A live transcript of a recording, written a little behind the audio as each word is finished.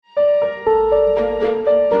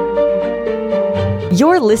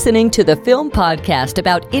You're listening to the Film Podcast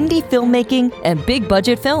about indie filmmaking and big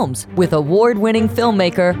budget films with award-winning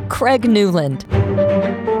filmmaker Craig Newland.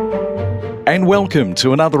 And welcome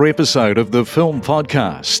to another episode of the Film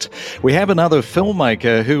Podcast. We have another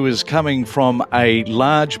filmmaker who is coming from a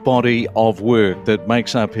large body of work that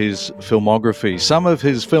makes up his filmography. Some of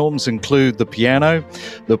his films include The Piano,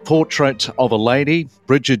 The Portrait of a Lady,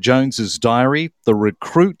 Bridget Jones's Diary, The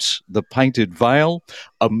Recruit, The Painted Veil,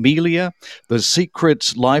 Amelia, The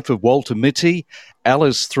Secret Life of Walter Mitty,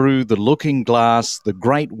 Alice Through the Looking Glass, The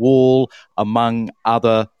Great Wall, among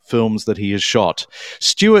other films that he has shot.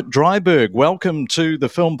 Stuart Dryburgh, welcome to the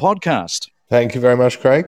Film Podcast. Thank you very much,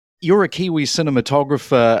 Craig. You're a Kiwi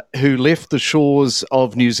cinematographer who left the shores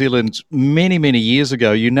of New Zealand many, many years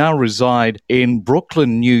ago. You now reside in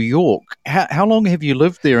Brooklyn, New York. How long have you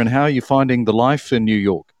lived there and how are you finding the life in New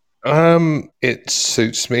York? It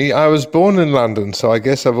suits me. I was born in London, so I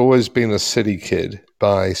guess I've always been a city kid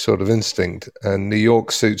by sort of instinct, and New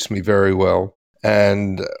York suits me very well.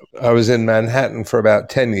 And I was in Manhattan for about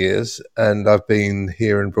 10 years, and I've been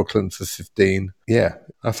here in Brooklyn for 15. Yeah,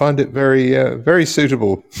 I find it very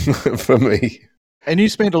suitable for me. And you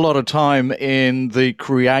spent a lot of time in the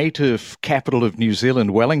creative capital of New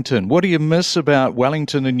Zealand, Wellington. What do you miss about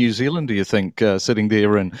Wellington and New Zealand, do you think, sitting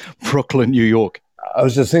there in Brooklyn, New York? I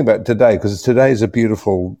was just thinking about today, because today is a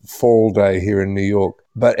beautiful fall day here in New York.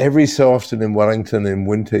 But every so often in Wellington in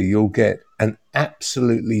winter, you'll get an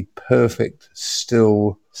absolutely perfect,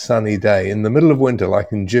 still, sunny day in the middle of winter,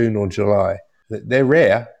 like in June or July. They're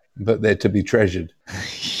rare, but they're to be treasured.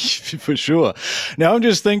 For sure. Now, I'm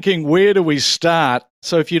just thinking, where do we start?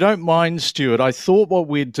 So if you don't mind, Stuart, I thought what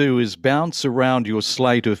we'd do is bounce around your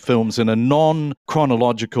slate of films in a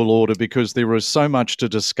non-chronological order because there is so much to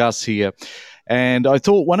discuss here. And I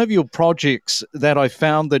thought one of your projects that I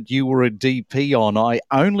found that you were a DP on, I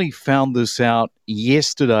only found this out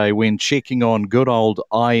yesterday when checking on good old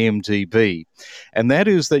IMDb. And that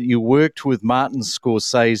is that you worked with Martin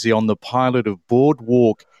Scorsese on the pilot of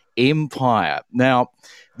Boardwalk Empire. Now,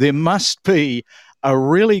 there must be a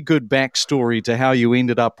really good backstory to how you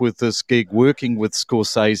ended up with this gig working with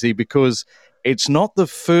Scorsese, because it's not the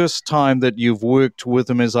first time that you've worked with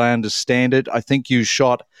him, as I understand it. I think you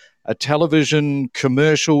shot a television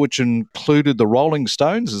commercial which included the Rolling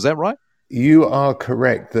Stones. Is that right? You are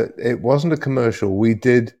correct that it wasn't a commercial.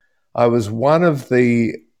 I was one of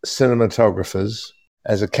the cinematographers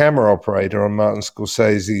as a camera operator on Martin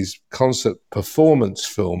Scorsese's concert performance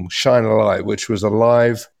film, Shine a Light, which was a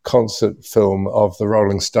live concert film of the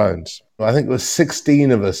Rolling Stones. I think there was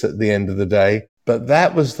 16 of us at the end of the day. But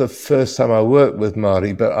that was the first time I worked with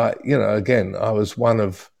Marty. But I was one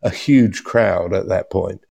of a huge crowd at that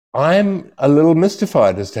point. I'm a little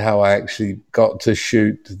mystified as to how I actually got to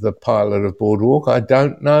shoot the pilot of Boardwalk. I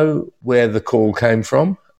don't know where the call came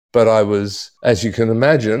from, but I was, as you can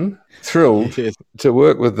imagine, thrilled to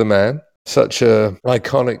work with the man, such a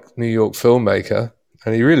iconic New York filmmaker.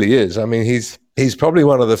 And he really is. I mean, he's probably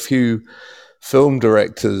one of the few film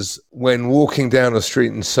directors when walking down a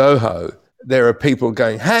street in Soho, there are people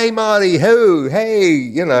going, "Hey, Marty, who? Hey,"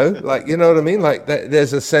 you know what I mean? Like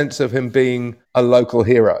there's a sense of him being a local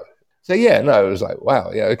hero. So it was like, wow,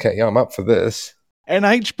 I'm up for this. And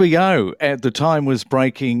HBO at the time was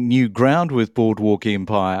breaking new ground with Boardwalk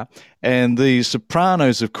Empire. And The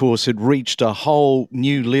Sopranos, of course, had reached a whole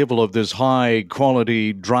new level of this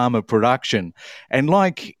high-quality drama production. And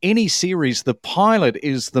like any series, the pilot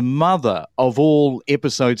is the mother of all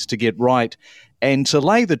episodes to get right and to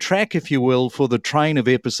lay the track, if you will, for the train of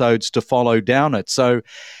episodes to follow down it. So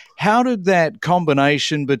how did that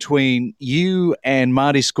combination between you and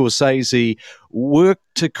Marty Scorsese work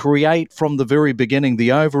to create from the very beginning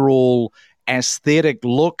the overall aesthetic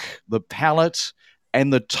look, the palette,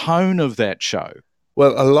 and the tone of that show?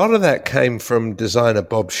 Well, a lot of that came from designer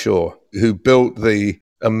Bob Shaw, who built the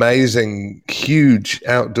amazing, huge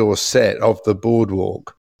outdoor set of the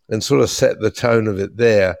boardwalk and sort of set the tone of it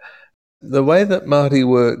there. The way that Marty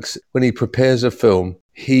works when he prepares a film,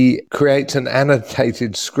 he creates an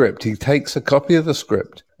annotated script. He takes a copy of the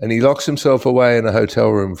script and he locks himself away in a hotel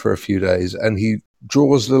room for a few days and he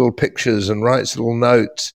draws little pictures and writes little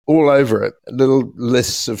notes all over it, little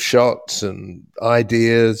lists of shots and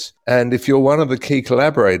ideas. And if you're one of the key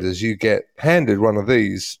collaborators, you get handed one of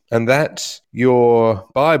these, and that's your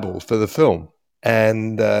Bible for the film.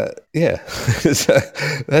 And so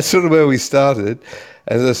that's sort of where we started.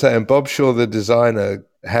 As I say, and Bob Shaw, the designer,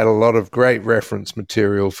 had a lot of great reference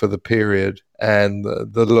material for the period and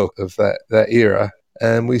the look of that era.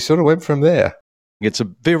 And we sort of went from there. It's a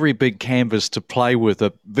very big canvas to play with,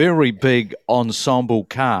 a very big ensemble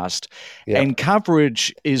cast, Yeah. and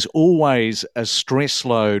coverage is always a stress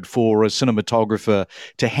load for a cinematographer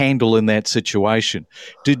to handle in that situation.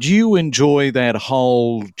 Did you enjoy that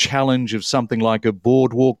whole challenge of something like a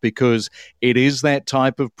boardwalk because it is that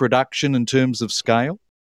type of production in terms of scale?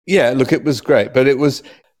 Yeah, look, it was great, but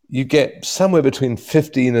you get somewhere between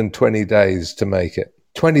 15 and 20 days to make it.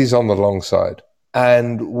 20 is on the long side.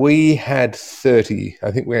 And we had 30.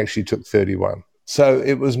 I think we actually took 31. So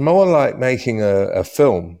it was more like making a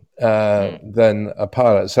film than a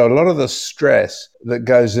pilot. So a lot of the stress that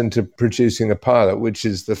goes into producing a pilot, which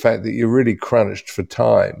is the fact that you're really crunched for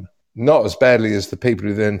time, not as badly as the people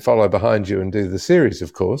who then follow behind you and do the series,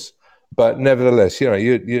 of course, but nevertheless,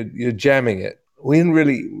 you're jamming it. We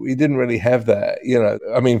didn't really have that,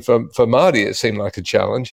 I mean, for Marty, it seemed like a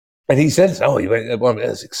challenge. And he says, well,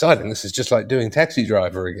 it's exciting. This is just like doing Taxi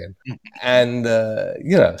Driver again. And,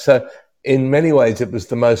 so in many ways, it was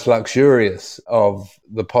the most luxurious of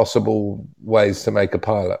the possible ways to make a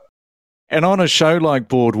pilot. And on a show like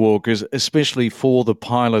Boardwalk, especially for the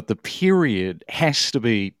pilot, the period has to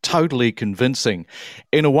be totally convincing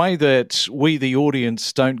in a way that we, the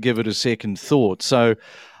audience, don't give it a second thought. So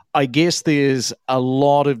I guess there's a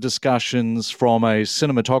lot of discussions from a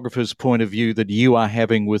cinematographer's point of view that you are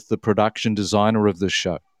having with the production designer of this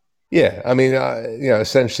show. Yeah, I mean,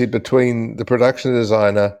 essentially between the production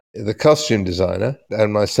designer, the costume designer,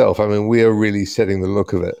 and myself, I mean, we are really setting the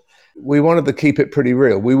look of it. We wanted to keep it pretty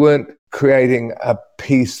real. We weren't creating a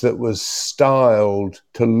piece that was styled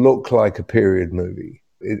to look like a period movie.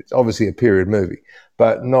 It's obviously a period movie,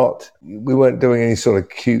 but we weren't doing any sort of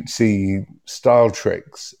cutesy style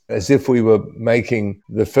tricks, as if we were making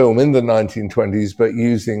the film in the 1920s, but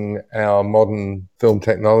using our modern film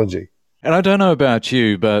technology. And I don't know about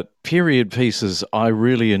you, but period pieces I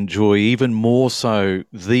really enjoy even more so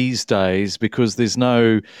these days because there's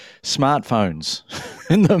no smartphones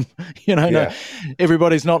in them. No,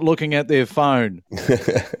 everybody's not looking at their phone.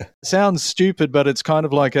 Sounds stupid, but it's kind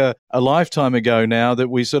of like a lifetime ago now that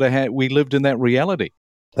we sort of we lived in that reality.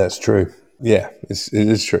 That's true. Yeah, it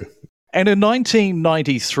is true. And in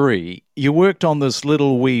 1993, you worked on this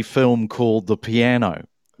little wee film called The Piano,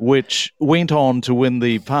 which went on to win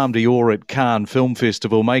the Palme d'Or at Cannes Film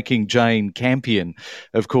Festival, making Jane Campion,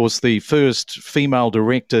 of course, the first female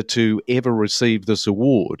director to ever receive this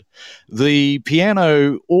award. The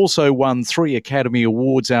Piano also won 3 Academy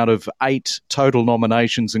Awards out of 8 total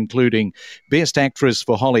nominations, including Best Actress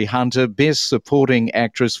for Holly Hunter, Best Supporting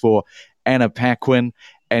Actress for Anna Paquin,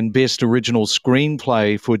 and Best Original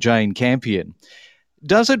Screenplay for Jane Campion.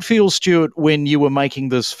 Does it feel, Stuart, when you were making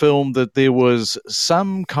this film that there was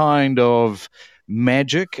some kind of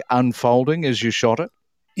magic unfolding as you shot it?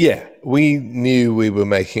 Yeah, we knew we were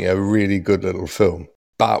making a really good little film.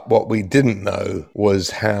 But what we didn't know was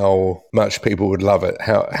how much people would love it,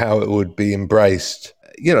 how it would be embraced.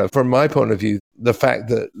 From my point of view, the fact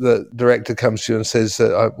that the director comes to you and says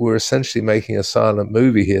that we're essentially making a silent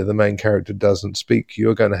movie here, the main character doesn't speak,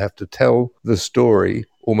 you're going to have to tell the story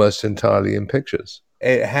almost entirely in pictures.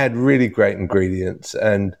 It had really great ingredients,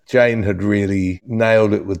 and Jane had really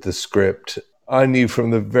nailed it with the script. I knew from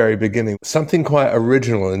the very beginning something quite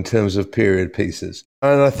original in terms of period pieces.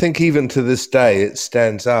 And I think even to this day, it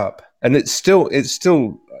stands up. And it's still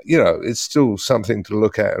something to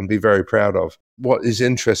look at and be very proud of. What is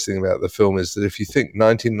interesting about the film is that if you think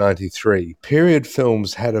 1993, period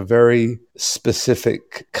films had a very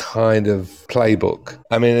specific kind of playbook.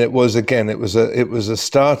 I mean, it was a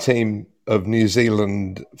star team of New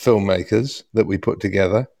Zealand filmmakers that we put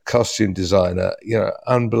together, costume designer,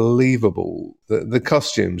 unbelievable. The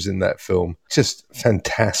costumes in that film, just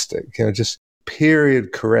fantastic, just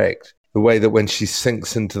period correct. The way that when she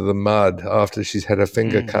sinks into the mud after she's had her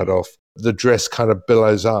finger cut off, the dress kind of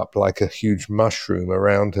billows up like a huge mushroom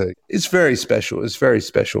around her. It's very special. It's very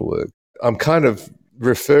special work. I'm kind of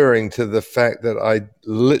referring to the fact that I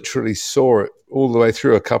literally saw it all the way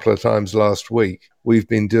through a couple of times last week. We've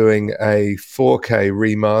been doing a 4K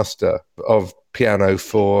remaster of Piano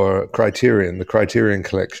for Criterion, the Criterion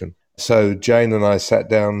Collection. So Jane and I sat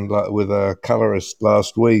down with a colorist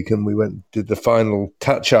last week and we did the final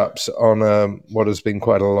touch-ups on what has been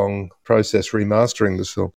quite a long process remastering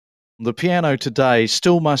this film. The Piano today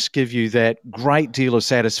still must give you that great deal of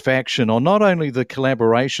satisfaction on not only the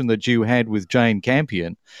collaboration that you had with Jane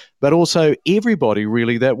Campion, but also everybody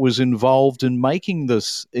really that was involved in making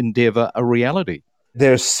this endeavor a reality.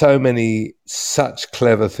 There's so many such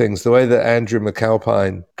clever things. The way that Andrew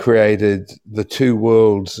McAlpine created the two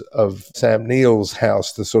worlds of Sam Neill's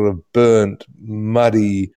house, the sort of burnt,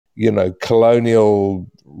 muddy, colonial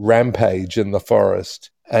rampage in the forest,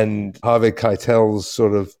 and Harvey Keitel's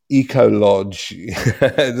sort of eco lodge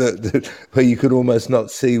where you could almost not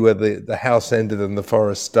see where the house ended and the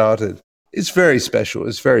forest started. It's very special.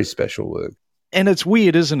 It's very special work. And it's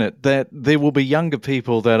weird, isn't it, that there will be younger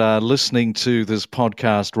people that are listening to this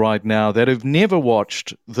podcast right now that have never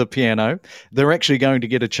watched The Piano. They're actually going to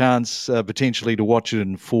get a chance potentially to watch it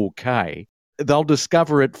in 4K. They'll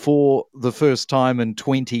discover it for the first time in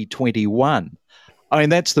 2021. I mean,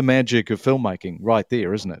 that's the magic of filmmaking right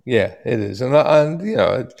there, isn't it? Yeah, it is. And you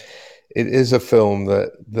know, it is a film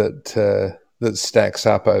that stacks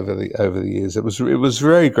up over the years. It was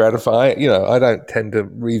very gratifying. You know, I don't tend to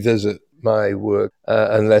revisit my work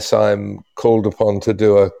unless I'm called upon to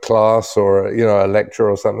do a class or a lecture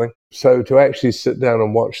or something. So to actually sit down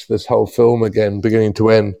and watch this whole film again, beginning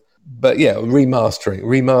to end, but yeah,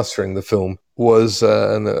 remastering the film was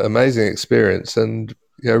an amazing experience, and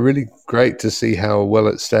really great to see how well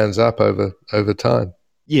it stands up over time.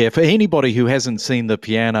 Yeah, for anybody who hasn't seen The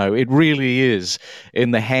Piano, it really is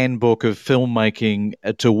in the handbook of filmmaking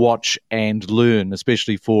to watch and learn,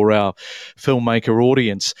 especially for our filmmaker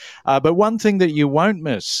audience. But one thing that you won't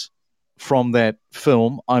miss from that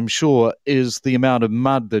film, I'm sure, is the amount of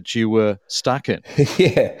mud that you were stuck in.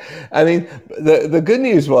 Yeah, I mean, the good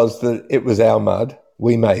news was that it was our mud.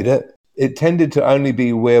 We made it. It tended to only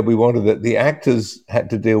be where we wanted it. The actors had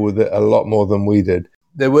to deal with it a lot more than we did.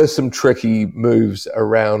 There were some tricky moves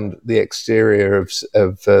around the exterior of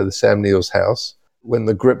the Sam Neill's house. When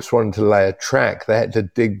the grips wanted to lay a track, they had to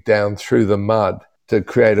dig down through the mud to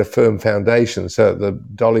create a firm foundation so that the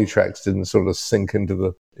dolly tracks didn't sort of sink into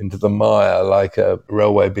the mire like a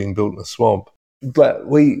railway being built in a swamp. But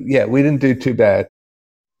we didn't do too bad.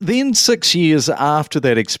 Then 6 years after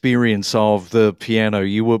that experience of The Piano,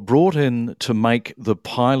 you were brought in to make the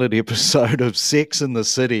pilot episode of Sex and the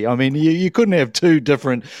City. I mean, you couldn't have two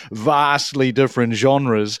vastly different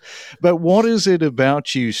genres. But what is it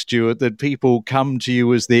about you, Stuart, that people come to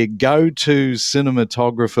you as their go-to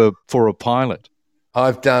cinematographer for a pilot?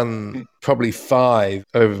 I've done probably 5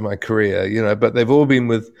 over my career, but they've all been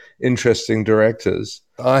with interesting directors.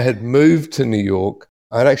 I had moved to New York.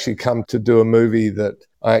 I'd actually come to do a movie that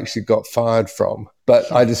I actually got fired from,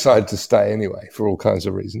 but I decided to stay anyway for all kinds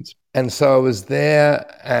of reasons. And so I was there,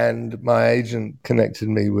 and my agent connected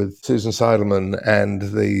me with Susan Seidelman and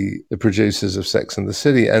the producers of Sex and the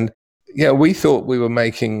City. And yeah, we thought we were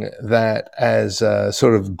making that as a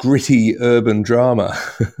sort of gritty urban drama.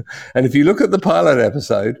 And if you look at the pilot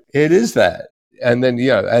episode, it is that. And then,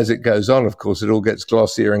 as it goes on, of course, it all gets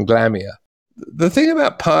glossier and glammier. The thing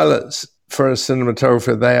about pilots for a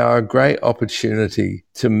cinematographer, they are a great opportunity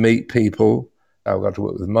to meet people. I got to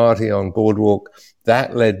work with Marty on Boardwalk.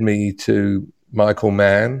 That led me to Michael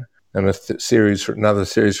Mann and another series for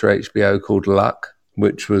HBO called Luck,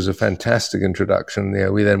 which was a fantastic introduction.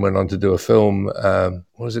 We then went on to do a film, what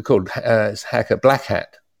was it called? It's Black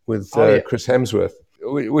Hat with Chris Hemsworth,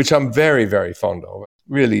 which I'm very, very fond of.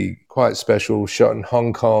 Really quite special, shot in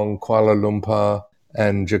Hong Kong, Kuala Lumpur,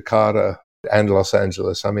 and Jakarta, and Los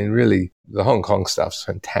Angeles. I mean, really, the Hong Kong stuff's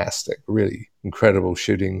fantastic. Really incredible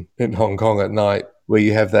shooting in Hong Kong at night, where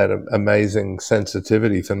you have that amazing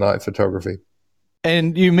sensitivity for night photography.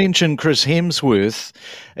 And you mentioned Chris Hemsworth.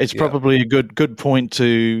 It's probably a good point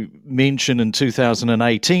to mention in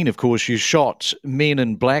 2018, of course, you shot Men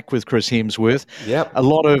in Black with Chris Hemsworth. Yep. A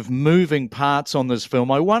lot of moving parts on this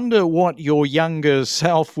film. I wonder what your younger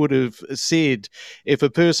self would have said if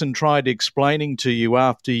a person tried explaining to you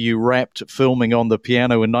after you wrapped filming on The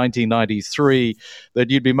Piano in 1993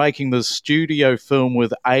 that you'd be making this studio film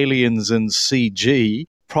with aliens and CG.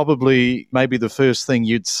 Probably maybe the first thing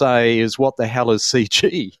you'd say is, what the hell is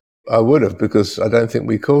CG? I would have, because I don't think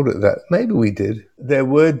we called it that. Maybe we did. There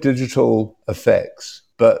were digital effects,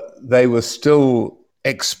 but they were still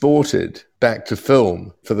exported back to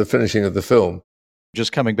film for the finishing of the film.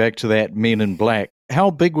 Just coming back to that Men in Black, how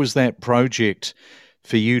big was that project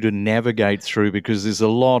for you to navigate through? Because there's a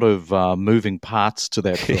lot of moving parts to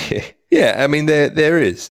that film. Yeah, I mean, there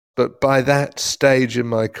is. But by that stage in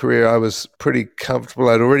my career, I was pretty comfortable.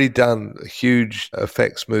 I'd already done a huge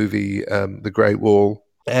effects movie, The Great Wall,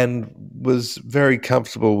 and was very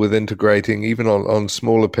comfortable with integrating, even on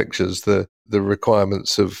smaller pictures, the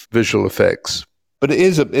requirements of visual effects. But it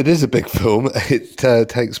is a big film. It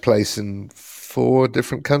takes place in 4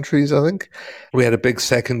 different countries, I think. We had a big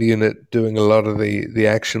second unit doing a lot of the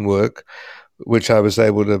action work, which I was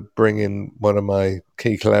able to bring in one of my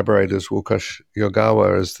key collaborators, Łukasz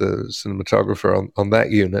Jogawa, as the cinematographer on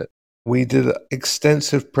that unit. We did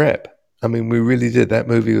extensive prep. I mean, we really did. That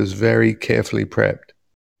movie was very carefully prepped.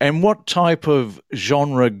 And what type of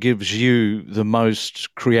genre gives you the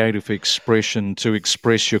most creative expression to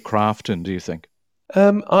express your craft in, do you think?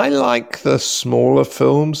 I like the smaller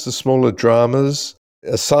films, the smaller dramas.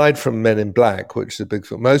 Aside from Men in Black, which is a big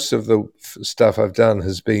film, most of the stuff I've done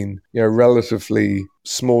has been, relatively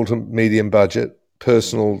small to medium budget,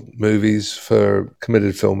 personal movies for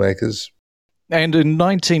committed filmmakers. And in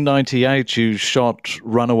 1998, you shot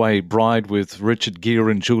Runaway Bride with Richard Gere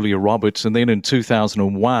and Julia Roberts. And then in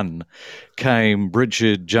 2001 came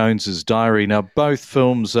Bridget Jones's Diary. Now, both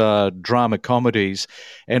films are drama comedies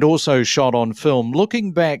and also shot on film.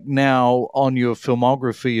 Looking back now on your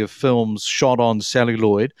filmography of films shot on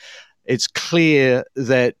celluloid, it's clear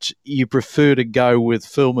that you prefer to go with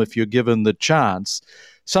film if you're given the chance.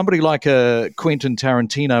 Somebody like Quentin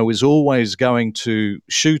Tarantino is always going to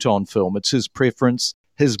shoot on film. It's his preference.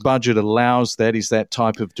 His budget allows that. He's that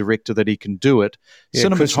type of director that he can do it. Yeah,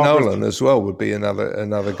 Chris Nolan as well would be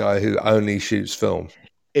another guy who only shoots film.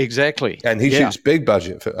 Exactly. And he shoots big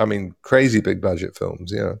budget, crazy big budget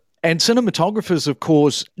films, And cinematographers, of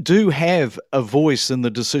course, do have a voice in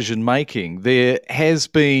the decision making. There has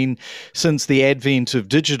been, since the advent of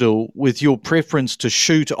digital, with your preference to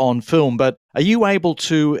shoot on film, but are you able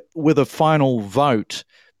to, with a final vote,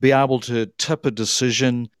 be able to tip a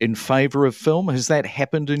decision in favor of film? Has that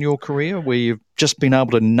happened in your career where you've just been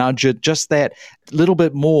able to nudge it just that little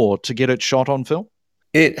bit more to get it shot on film?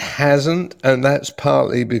 It hasn't, and that's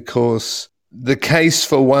partly because the case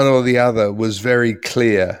for one or the other was very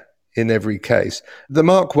clear in every case. The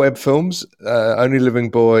Mark Webb films, Only Living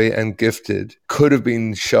Boy and Gifted, could have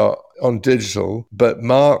been shot on digital, but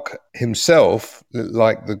Mark himself,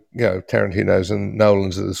 like the Tarantino's and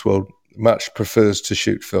Nolan's of this world, much prefers to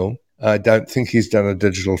shoot film. I don't think he's done a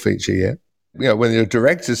digital feature yet. When your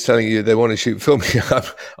director's telling you they want to shoot film,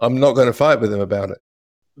 I'm not going to fight with him about it.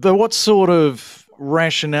 But what sort of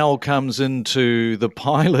rationale comes into the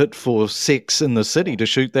pilot for Sex in the City to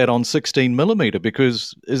shoot that on 16 millimeter?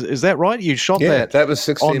 Because is that right? You shot that? Yeah, that was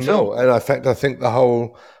 16 mil, and in fact, I think the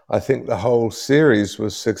whole series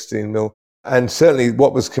was 16 mil. And certainly,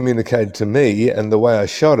 what was communicated to me and the way I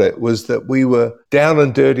shot it was that we were down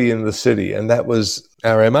and dirty in the city, and that was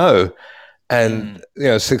our MO. And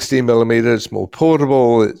 16 millimeter, it's more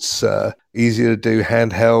portable, it's easier to do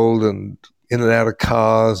handheld and in and out of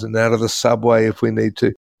cars and out of the subway if we need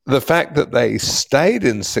to. The fact that they stayed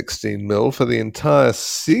in 16 mil for the entire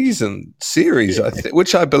series,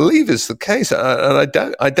 which I believe is the case, and I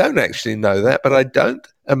don't actually know that, but I don't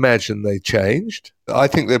imagine they changed. I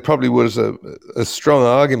think there probably was a strong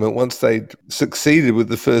argument once they succeeded with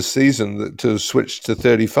the first season to switch to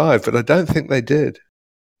 35, but I don't think they did.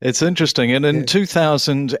 It's interesting. And in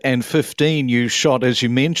 2015, you shot, as you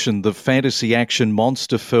mentioned, the fantasy action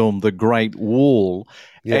monster film, The Great Wall.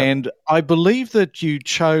 Yeah. And I believe that you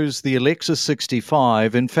chose the Alexa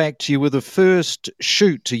 65. In fact, you were the first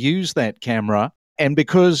shoot to use that camera. And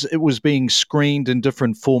because it was being screened in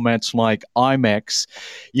different formats like IMAX,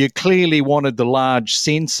 you clearly wanted the large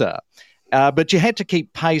sensor. But you had to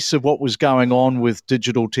keep pace of what was going on with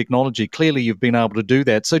digital technology. Clearly, you've been able to do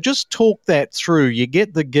that. So just talk that through. You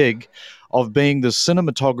get the gig of being the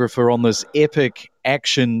cinematographer on this epic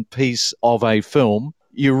action piece of a film.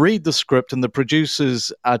 You read the script and the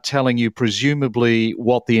producers are telling you presumably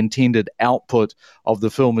what the intended output of the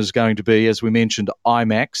film is going to be, as we mentioned,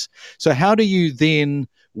 IMAX. So how do you then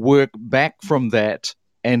work back from that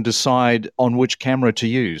and decide on which camera to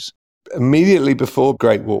use? Immediately before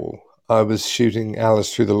Great Wall, I was shooting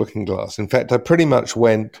Alice Through the Looking Glass. In fact, I pretty much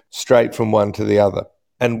went straight from one to the other.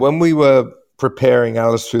 And when we were preparing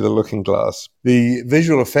Alice Through the Looking Glass, the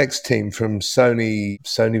visual effects team from Sony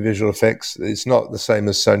Visual Effects, it's not the same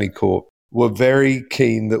as Sony Corp, were very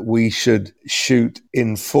keen that we should shoot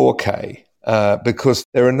in 4K because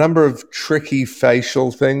there are a number of tricky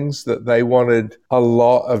facial things that they wanted a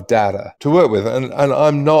lot of data to work with. And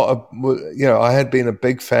I'm not, I had been a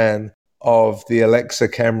big fan of the Alexa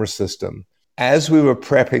camera system. As we were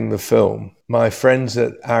prepping the film, my friends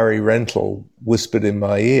at Ari Rental whispered in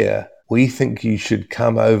my ear, "We think you should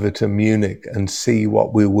come over to Munich and see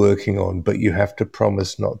what we're working on, but you have to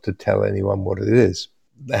promise not to tell anyone what it is."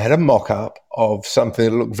 They had a mock-up of something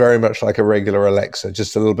that looked very much like a regular Alexa,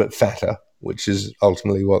 just a little bit fatter, which is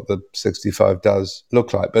ultimately what the 65 does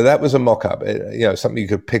look like. But that was a mock-up, something you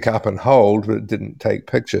could pick up and hold, but it didn't take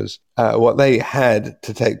pictures. What they had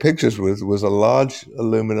to take pictures with was a large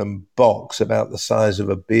aluminum box about the size of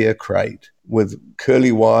a beer crate with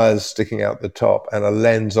curly wires sticking out the top and a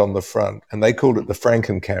lens on the front. And they called it the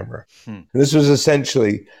Franken camera. And this was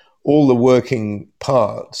essentially all the working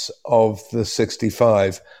parts of the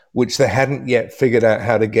 65, which they hadn't yet figured out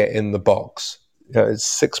how to get in the box.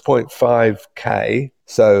 It's 6.5K.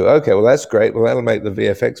 So, okay, well, that's great. Well, that'll make the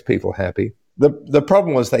VFX people happy. The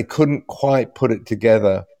problem was they couldn't quite put it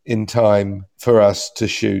together in time for us to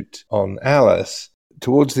shoot on Alice.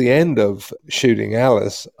 Towards the end of shooting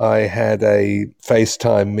Alice, I had a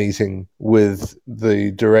FaceTime meeting with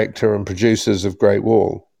the director and producers of Great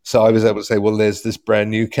Wall. So I was able to say, well, there's this brand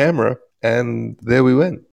new camera, and there we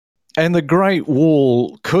went. And the Great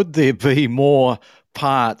Wall, could there be more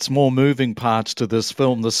parts, more moving parts to this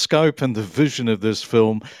film? The scope and the vision of this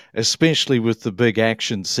film, especially with the big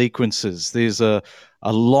action sequences, there's a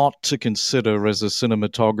lot to consider as a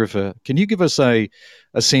cinematographer. Can you give us a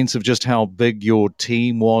sense of just how big your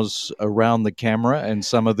team was around the camera and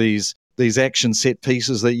some of these action set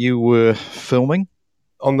pieces that you were filming?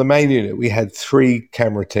 On the main unit, we had 3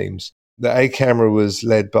 camera teams. The A camera was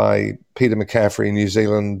led by Peter McCaffrey, New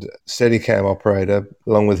Zealand Steadicam operator,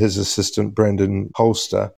 along with his assistant, Brendan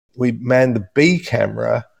Holster. We manned the B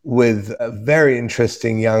camera with a very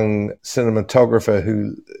interesting young cinematographer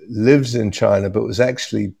who lives in China, but was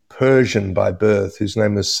actually Persian by birth, whose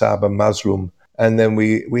name was Saba Mazlum. And then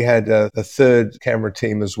we had a third camera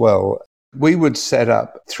team as well. We would set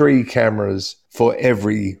up 3 cameras for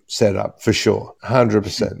every setup, for sure,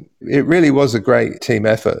 100%. It really was a great team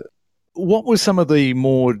effort. What were some of the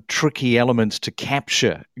more tricky elements to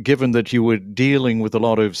capture, given that you were dealing with a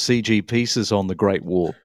lot of CG pieces on the Great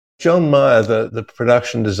Wall? John Meyer, the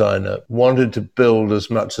production designer, wanted to build as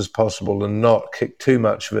much as possible and not kick too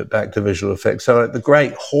much of it back to visual effects. So the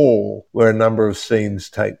Great Hall, where a number of scenes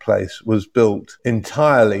take place, was built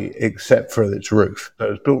entirely except for its roof. So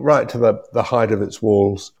it was built right to the height of its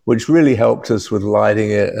walls, which really helped us with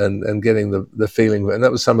lighting it and getting the feeling of it. And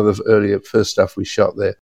that was some of the earlier first stuff we shot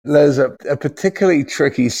there. There's a particularly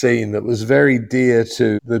tricky scene that was very dear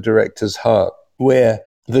to the director's heart, where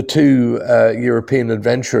the 2 European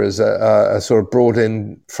adventurers are sort of brought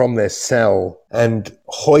in from their cell and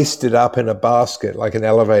hoisted up in a basket, like an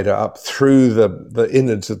elevator, up through the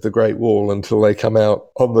innards of the Great Wall until they come out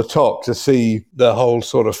on the top to see the whole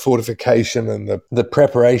sort of fortification and the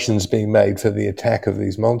preparations being made for the attack of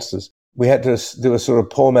these monsters. We had to do a sort of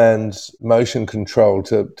poor man's motion control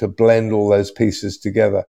to blend all those pieces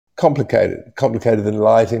together. Complicated in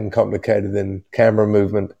lighting, complicated in camera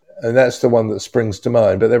movement. And that's the one that springs to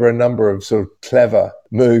mind. But there were a number of sort of clever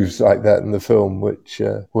moves like that in the film, which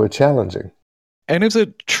were challenging. And is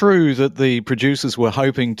it true that the producers were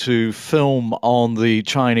hoping to film on the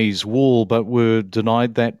Chinese Wall, but were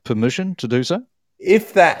denied that permission to do so?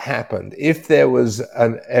 If that happened, if there was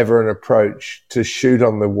ever an approach to shoot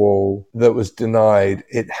on the wall that was denied,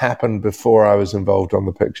 it happened before I was involved on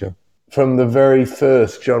the picture. From the very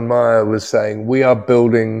first, John Meyer was saying, we are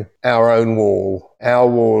building our own wall. Our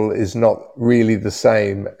wall is not really the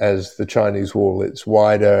same as the Chinese wall. It's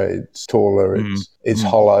wider, it's taller, it's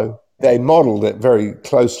hollow. They modeled it very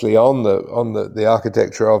closely on the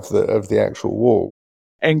architecture of the actual wall.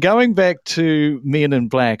 And going back to Men in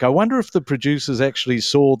Black, I wonder if the producers actually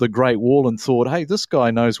saw the Great Wall and thought, hey, this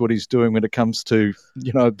guy knows what he's doing when it comes to,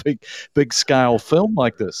 a big scale film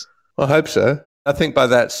like this. I hope so. I think by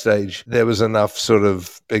that stage, there was enough sort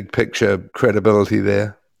of big picture credibility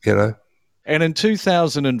there, And in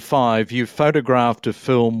 2005, you photographed a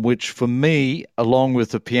film which, for me, along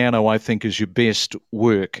with The Piano, I think is your best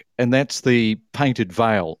work, and that's The Painted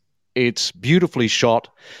Veil. It's beautifully shot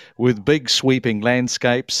with big sweeping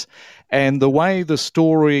landscapes, and the way the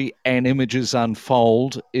story and images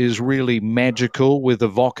unfold is really magical with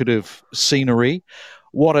evocative scenery.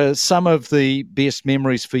 What are some of the best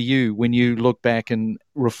memories for you when you look back and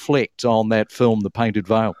reflect on that film, The Painted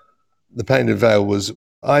Veil? The Painted Veil was,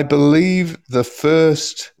 I believe, the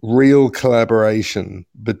first real collaboration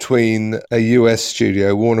between a US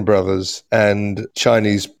studio, Warner Brothers, and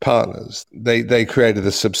Chinese partners. They created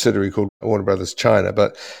a subsidiary called Warner Brothers China,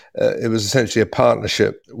 but it was essentially a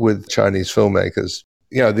partnership with Chinese filmmakers.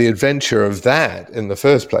 The adventure of that in the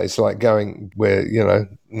first place, like going where,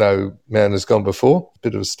 no man has gone before, a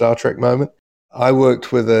bit of a Star Trek moment. I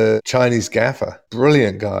worked with a Chinese gaffer,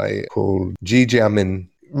 brilliant guy called Ji Jiamin,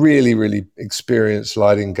 really, really experienced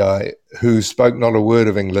lighting guy who spoke not a word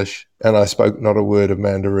of English, and I spoke not a word of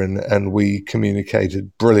Mandarin, and we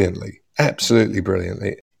communicated brilliantly, absolutely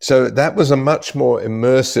brilliantly. So that was a much more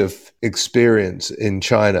immersive experience in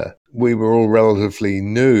China. We were all relatively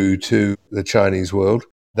new to the Chinese world.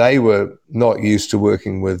 They were not used to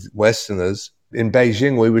working with Westerners. In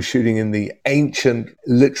Beijing, we were shooting in the ancient,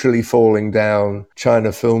 literally falling down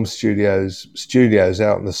China film studios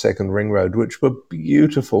out on the Second Ring Road, which were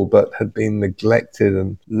beautiful, but had been neglected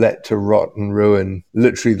and let to rot and ruin.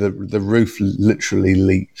 Literally, the roof literally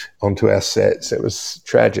leaked onto our sets. It was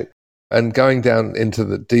tragic. And going down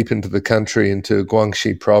deep into the country, into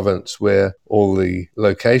Guangxi province, where all the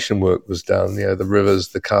location work was done, the rivers,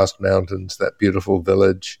 the karst mountains, that beautiful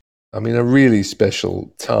village. I mean, a really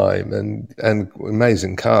special time and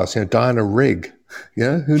amazing cast. Diana Rigg,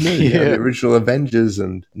 who knew? Yeah. The original Avengers,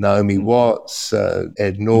 and Naomi Watts,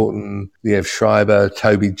 Ed Norton, Liev Schreiber,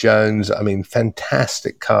 Toby Jones. I mean,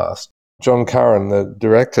 fantastic cast. John Curran, the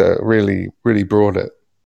director, really, really brought it.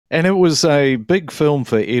 And it was a big film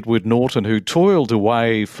for Edward Norton, who toiled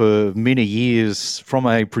away for many years from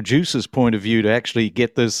a producer's point of view to actually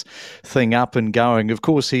get this thing up and going. Of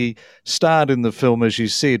course, he starred in the film, as you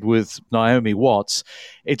said, with Naomi Watts.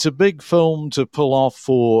 It's a big film to pull off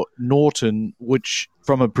for Norton, which,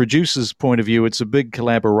 from a producer's point of view, it's a big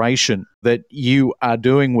collaboration that you are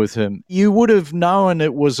doing with him. You would have known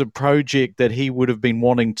it was a project that he would have been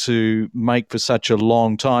wanting to make for such a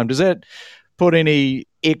long time. Does that put any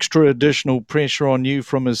extra additional pressure on you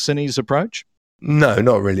from a cine's approach? No,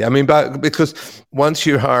 not really. I mean, but because once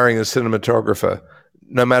you're hiring a cinematographer,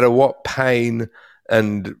 no matter what pain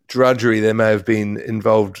and drudgery there may have been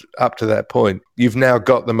involved up to that point, you've now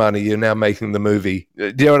got the money, you're now making the movie.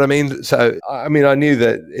 Do you know what I mean? So, I mean, I knew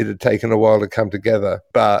that it had taken a while to come together,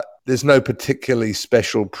 but there's no particularly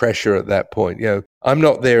special pressure at that point. I'm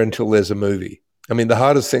not there until there's a movie. I mean, the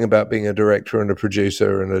hardest thing about being a director and a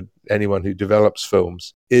producer and anyone who develops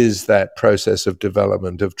films is that process of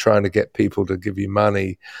development, of trying to get people to give you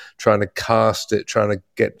money, trying to cast it, trying to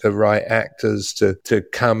get the right actors to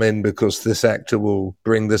come in because this actor will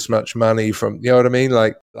bring this much money from, you know what I mean?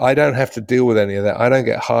 Like, I don't have to deal with any of that. I don't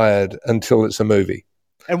get hired until it's a movie.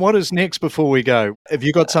 And what is next before we go? Have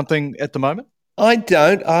you got something at the moment? I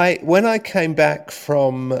don't. When I came back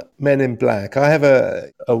from Men in Black, I have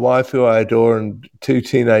a wife who I adore and two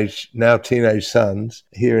teenage sons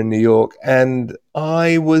here in New York. And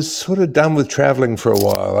I was sort of done with traveling for a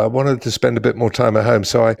while. I wanted to spend a bit more time at home.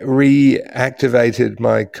 So I reactivated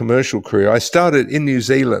my commercial career. I started in New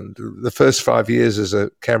Zealand. The first 5 years as a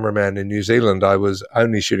cameraman in New Zealand, I was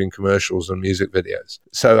only shooting commercials and music videos.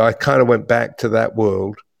 So I kind of went back to that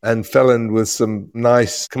world and fell in with some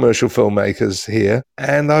nice commercial filmmakers here.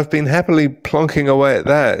 And I've been happily plonking away at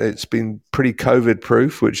that. It's been pretty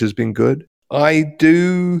COVID-proof, which has been good. I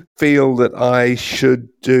do feel that I should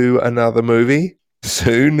do another movie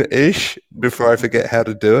soon-ish before I forget how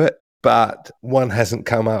to do it. But one hasn't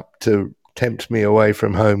come up to tempt me away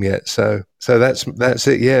from home yet. So that's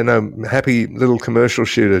it. Yeah, no, happy little commercial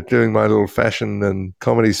shooter doing my little fashion and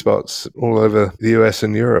comedy spots all over the US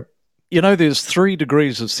and Europe. There's 3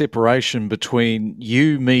 degrees of separation between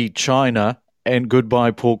you, me, China, and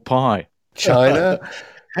Goodbye Pork Pie. China,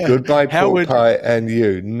 Goodbye Pork Pie, and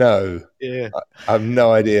you. No. Yeah. I have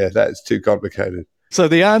no idea. That's too complicated. So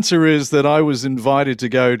the answer is that I was invited to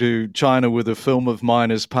go to China with a film of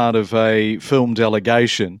mine as part of a film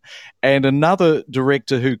delegation. And another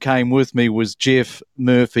director who came with me was Jeff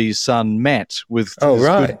Murphy's son, Matt, with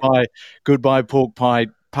Goodbye Pork Pie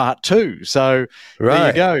Part 2. So There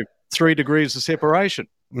you go. 3 degrees of separation.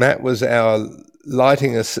 Matt was our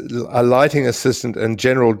lighting assistant and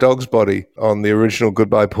general dog's body on the original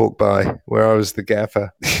Goodbye Pork Pie, where I was the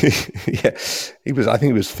gaffer. Yeah, I think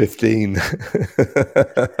he was 15.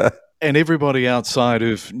 And everybody outside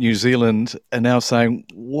of New Zealand are now saying,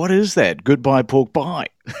 what is that? Goodbye Pork Pie.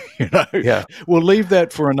 Yeah. We'll leave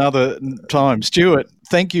that for another time. Stuart,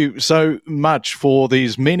 thank you so much for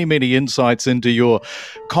these many, many insights into your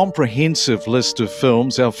comprehensive list of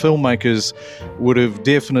films. Our filmmakers would have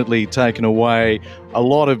definitely taken away a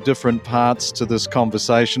lot of different parts to this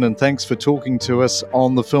conversation. And thanks for talking to us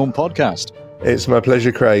on the Film Podcast. It's my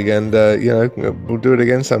pleasure, Craig, and we'll do it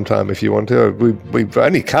again sometime if you want to. We've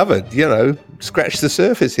only covered, scratch the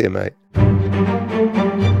surface here, mate.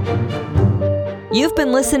 You've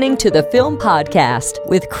been listening to the Film Podcast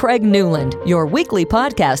with Craig Newland, your weekly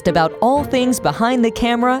podcast about all things behind the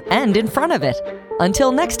camera and in front of it.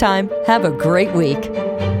 Until next time, have a great week.